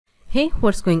Hey,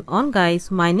 what's going on guys?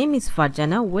 My name is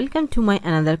Farjana. Welcome to my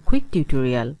another quick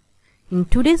tutorial. In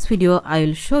today's video, I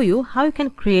will show you how you can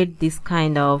create this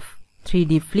kind of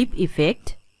 3D flip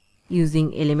effect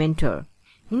using Elementor.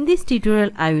 In this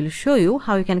tutorial, I will show you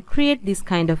how you can create this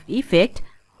kind of effect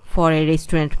for a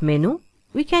restaurant menu.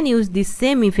 We can use this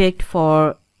same effect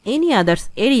for any other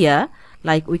area,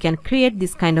 like we can create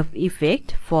this kind of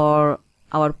effect for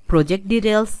our project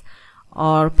details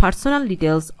or personal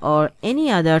details or any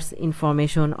others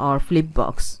information or flip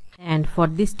box. And for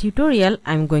this tutorial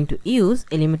I'm going to use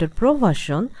Elementor Pro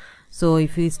version. So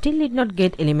if you still did not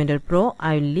get Elementor Pro,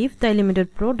 I will leave the Elementor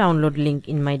Pro download link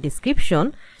in my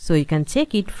description so you can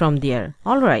check it from there.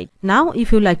 Alright, now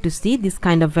if you like to see this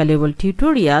kind of valuable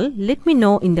tutorial, let me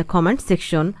know in the comment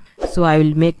section so I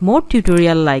will make more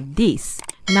tutorial like this.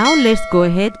 Now let's go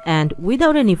ahead and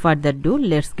without any further ado,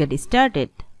 let's get started.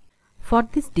 For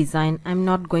this design, I'm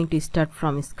not going to start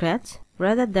from scratch.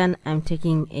 Rather than I'm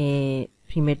taking a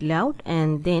pre-made layout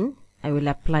and then I will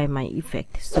apply my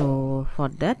effect. So for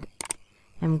that,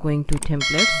 I'm going to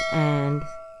templates and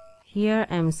here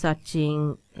I'm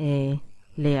searching a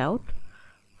layout.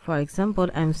 For example,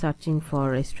 I'm searching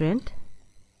for restaurant.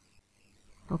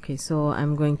 Okay, so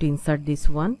I'm going to insert this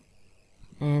one.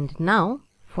 And now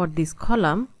for this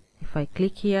column, if I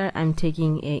click here, I'm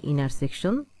taking a inner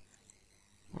section.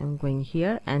 I'm going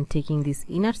here and taking this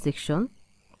inner section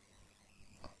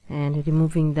and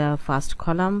removing the first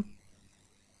column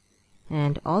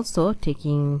and also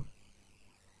taking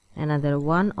another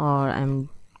one, or I'm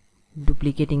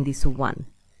duplicating this one.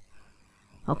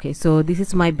 Okay, so this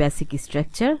is my basic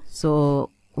structure. So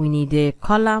we need a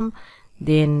column,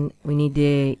 then we need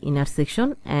a inner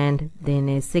section and then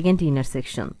a second inner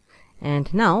section.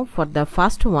 And now for the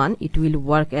first one, it will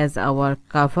work as our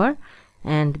cover,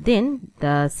 and then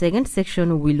the second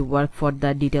section will work for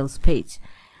the details page.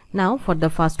 Now for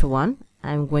the first one,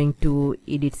 I'm going to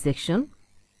edit section,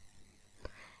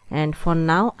 and for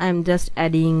now I'm just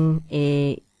adding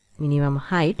a minimum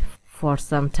height for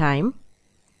some time,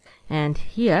 and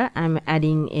here I'm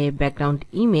adding a background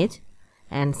image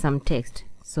and some text.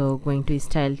 So going to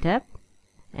style tab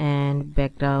and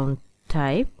background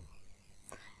type,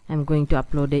 I'm going to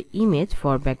upload an image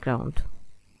for background.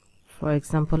 For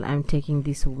example, I'm taking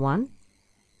this one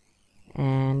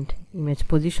and image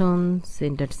position,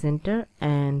 center,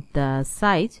 and the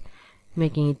size,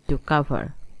 making it to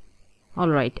cover.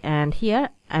 Alright, and here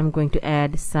I'm going to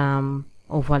add some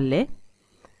overlay.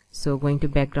 So going to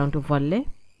background overlay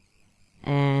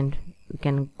and we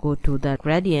can go to the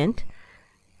gradient.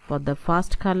 For the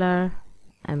first color,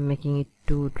 I'm making it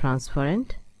to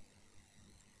transparent.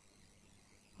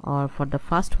 Or for the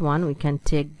first one, we can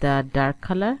take the dark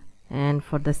color. And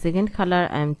for the second color,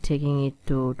 I'm taking it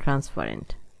to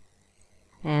transparent.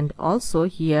 And also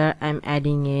here I'm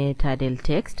adding a title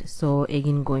text. So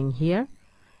again going here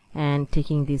and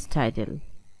taking this title,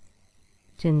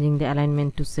 changing the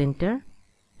alignment to center,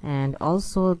 and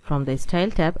also from the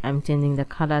style tab I'm changing the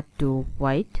color to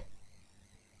white,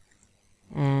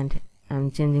 and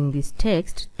I'm changing this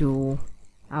text to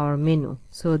our menu.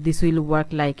 So this will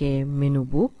work like a menu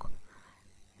book.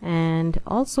 And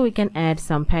also we can add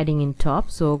some padding in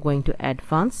top. So going to add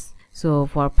fonts. So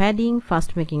for padding,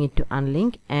 first making it to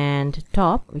unlink, and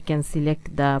top we can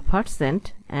select the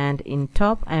 %, and in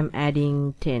top I'm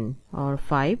adding 10 or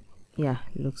 5. Yeah,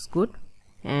 looks good.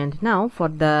 And now for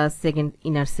the second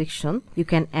inner section, you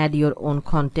can add your own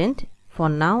content. For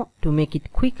now, to make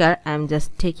it quicker, I'm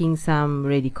just taking some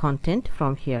ready content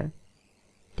from here,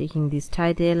 taking this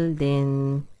title,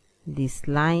 then this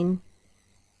line,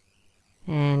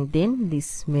 and then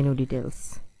this menu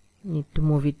details. Need to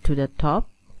move it to the top.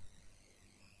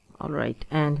 Alright,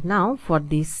 and now for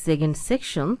this second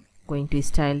section, going to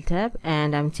style tab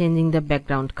and I'm changing the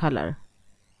background color.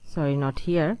 Sorry, not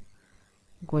here.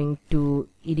 Going to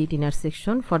edit inner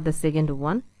section for the second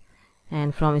one,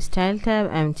 and from style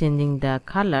tab I'm changing the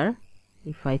color.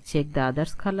 If I check the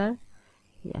others color,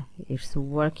 yeah, it's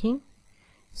working.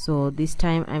 So this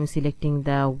time I'm selecting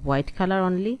the white color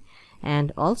only,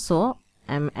 and also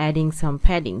I'm adding some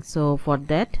padding. So for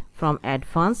that, from add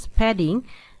fonts padding,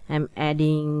 I'm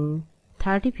adding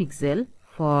 30 pixel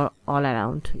for all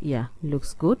around. Yeah,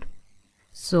 looks good.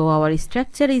 So our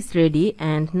structure is ready,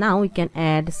 and now we can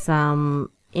add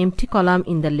some empty column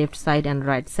in the left side and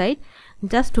right side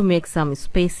just to make some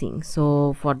spacing.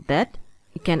 So for that,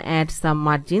 you can add some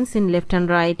margins in left and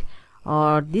right,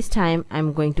 or this time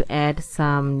I'm going to add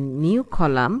some new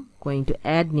column. Going to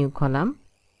add new column,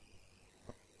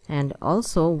 and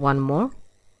also one more.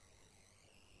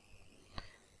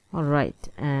 Alright,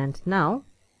 and now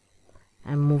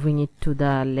I'm moving it to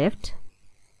the left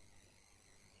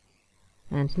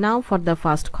And now for the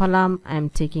first column, I'm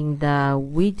taking the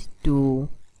width to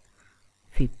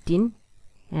 15,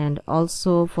 and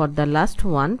also for the last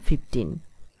one 15.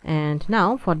 And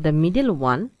now for the middle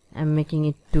one, I'm making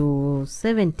it to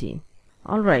 70.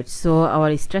 Alright, so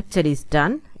our structure is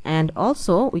done, and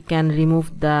also we can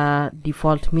remove the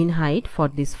default min height for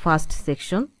this first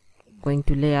section. Going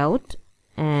to layout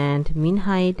and min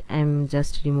height, I'm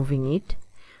just removing it.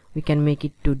 We can make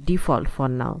it to default for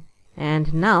now.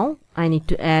 And now I need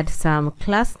to add some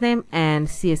class name and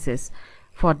CSS.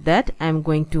 For that, I'm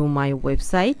going to my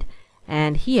website,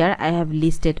 and here I have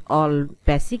listed all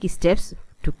basic steps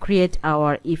to create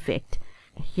our effect.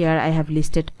 Here I have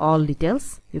listed all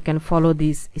details. You can follow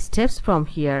these steps from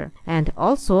here, and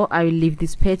also I will leave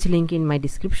this page link in my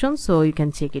description so you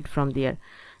can check it from there.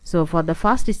 So for the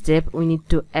first step, we need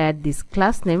to add this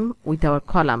class name with our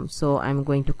column. So I'm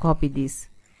going to copy this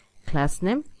class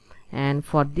name, and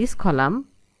for this column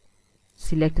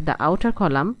select the outer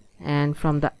column, and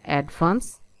from the add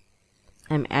fonts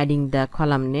I'm adding the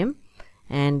column name,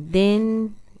 and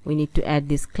then we need to add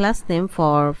this class name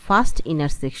for first inner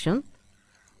section,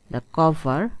 the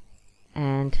cover,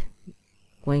 and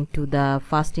going to the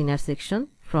first inner section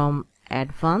from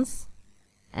add fonts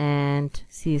and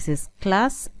CSS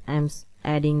class, I'm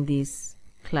adding this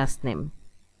class name,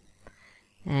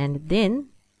 and then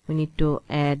we need to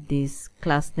add this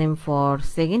class name for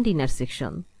second inner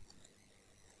section.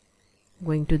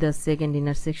 Going to the second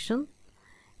inner section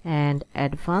and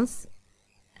add fonts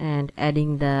and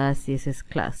adding the CSS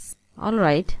class.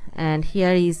 Alright, and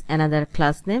here is another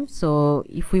class name. So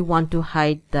if we want to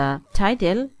hide the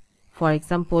title, for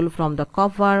example from the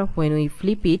cover, when we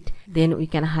flip it, then we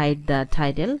can hide the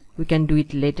title. We can do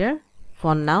it later.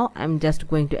 For now, I'm just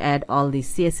going to add all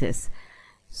these CSS.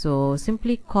 So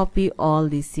simply copy all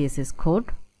this CSS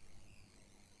code,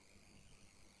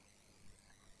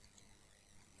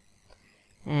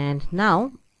 and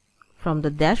now from the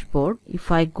dashboard,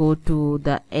 if I go to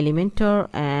the Elementor,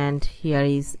 and here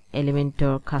is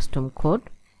Elementor custom code,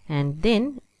 and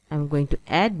then I'm going to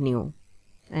add new,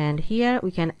 and here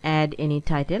we can add any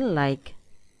title like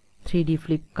 3D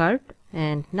flip card.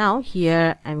 And now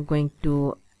here I'm going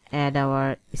to add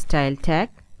our style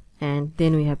tag, and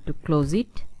then we have to close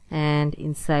it, and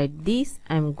inside this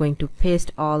I'm going to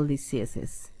paste all the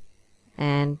CSS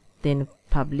and then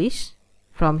publish.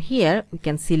 From here we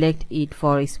can select it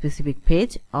for a specific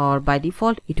page, or by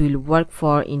default it will work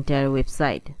for entire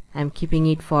website. I'm keeping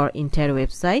it for entire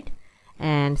website,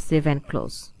 and save and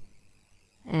close.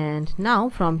 And now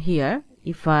from here,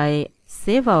 if I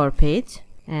save our page,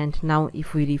 and now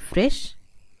if we refresh,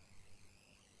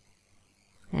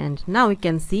 and now we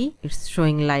can see it's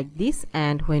showing like this,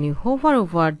 and when you hover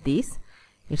over this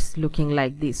it's looking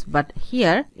like this, but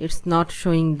here it's not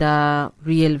showing the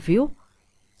real view.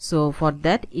 So for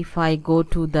that, if I go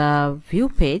to the view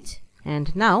page,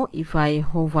 and now if I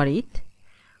hover it,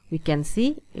 we can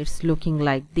see it's looking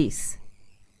like this.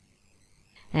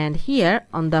 And here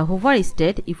on the hover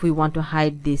state, if we want to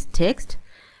hide this text,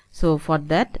 so for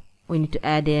that we need to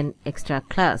add an extra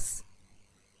class.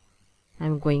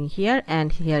 I'm going here,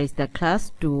 and here is the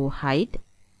class to hide.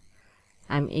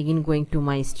 I'm again going to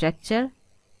my structure,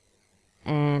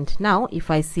 and now if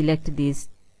I select this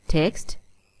text,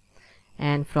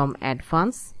 and from add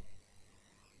fonts,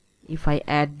 if I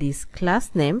add this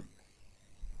class name,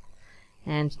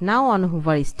 and now on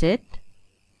hover state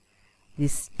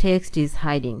this text is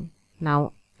hiding.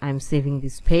 Now I'm saving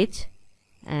this page,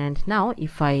 and now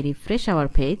if I refresh our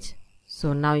page,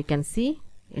 so now you can see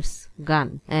it's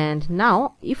gone. And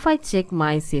now if I check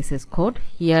my CSS code,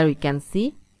 here we can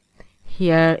see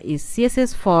here is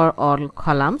CSS for all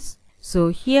columns. So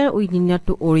here we need not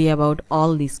to worry about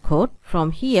all this code.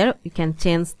 From here we can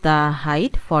change the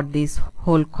height for this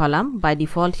whole column. By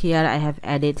default here I have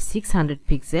added 600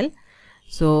 pixel.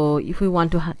 So if we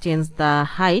want to change the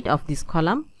height of this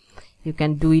column, you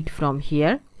can do it from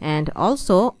here, and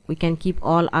also we can keep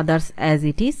all others as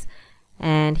it is.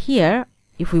 And here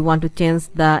if we want to change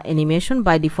the animation,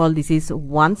 by default this is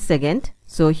 1 second.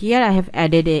 So here I have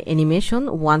added a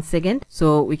animation 1 second,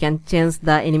 so we can change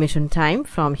the animation time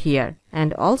from here.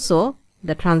 And also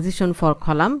the transition for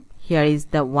column, here is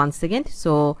the 1 second,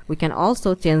 so we can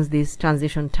also change this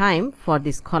transition time for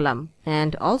this column.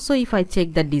 And also if I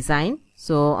check the design,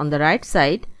 so on the right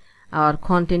side our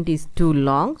content is too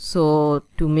long, so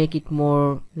to make it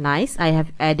more nice I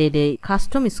have added a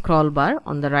custom scroll bar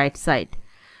on the right side.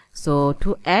 So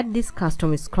to add this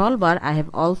custom scroll bar, I have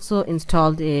also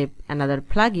installed another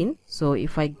plugin. So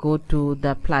if I go to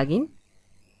the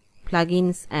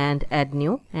plugins and add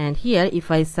new, and here if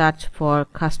I search for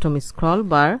custom scroll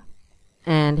bar,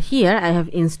 And here I have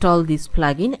installed this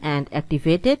plugin and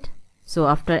activated. So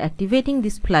after activating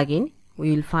this plugin,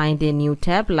 we will find a new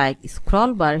tab like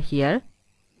scroll bar here,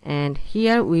 and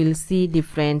here we will see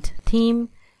different theme,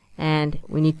 and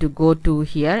we need to go to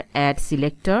here add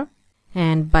selector.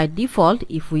 And by default,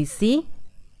 if we see,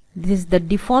 this is the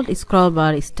default scroll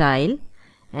bar style.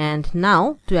 And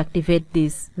now to activate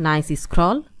this nice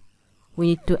scroll, we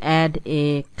need to add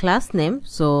a class name.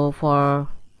 So for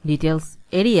details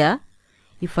area,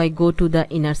 if I go to the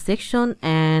inner section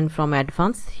and from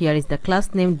advanced, here is the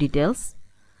class name details.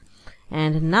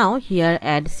 And now here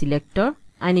add selector.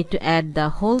 I need to add the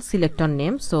whole selector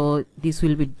name, so this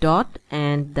will be dot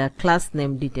and the class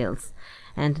name details.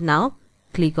 And now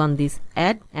click on this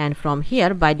add, and from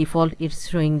here by default it's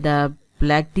showing the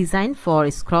black design for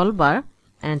scroll bar.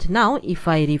 And now if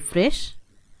I refresh,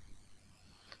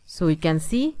 so we can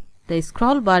see the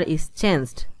scroll bar is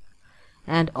changed.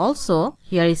 And also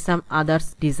here is some other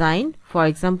design. For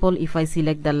example, if I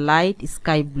select the light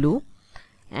sky blue,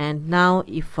 and now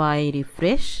if I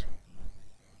refresh,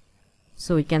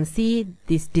 so we can see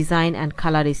this design and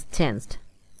color is changed.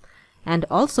 And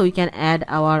also we can add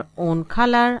our own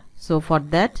color. So for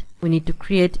that we need to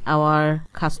create our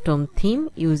custom theme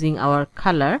using our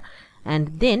color,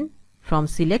 and then from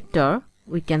selector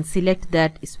we can select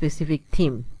that specific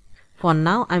theme. For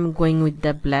now I'm going with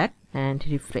the black and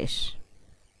refresh.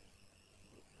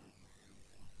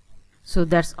 So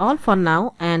that's all for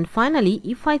now. And finally,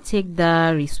 if I check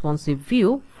the responsive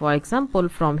view, for example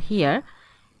from here,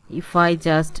 if I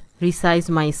just resize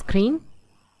my screen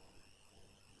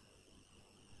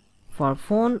for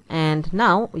phone, and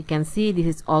now we can see this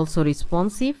is also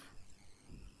responsive.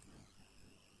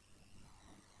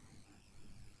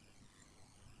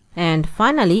 And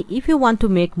finally, if you want to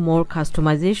make more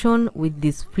customization with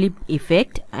this flip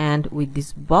effect and with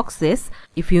these boxes,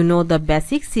 if you know the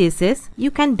basic CSS,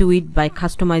 you can do it by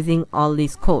customizing all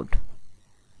this code.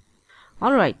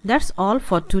 Alright, that's all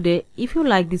for today. If you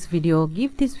like this video,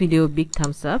 give this video a big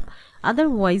thumbs up.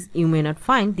 Otherwise, you may not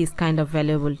find this kind of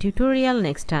valuable tutorial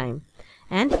next time.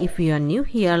 And if you are new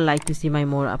here, like to see my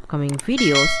more upcoming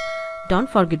videos, don't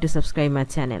forget to subscribe my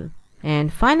channel.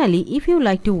 And finally, if you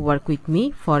like to work with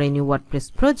me for a new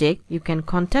WordPress project, you can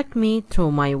contact me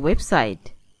through my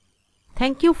website.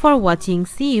 Thank you for watching.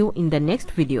 See you in the next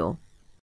video.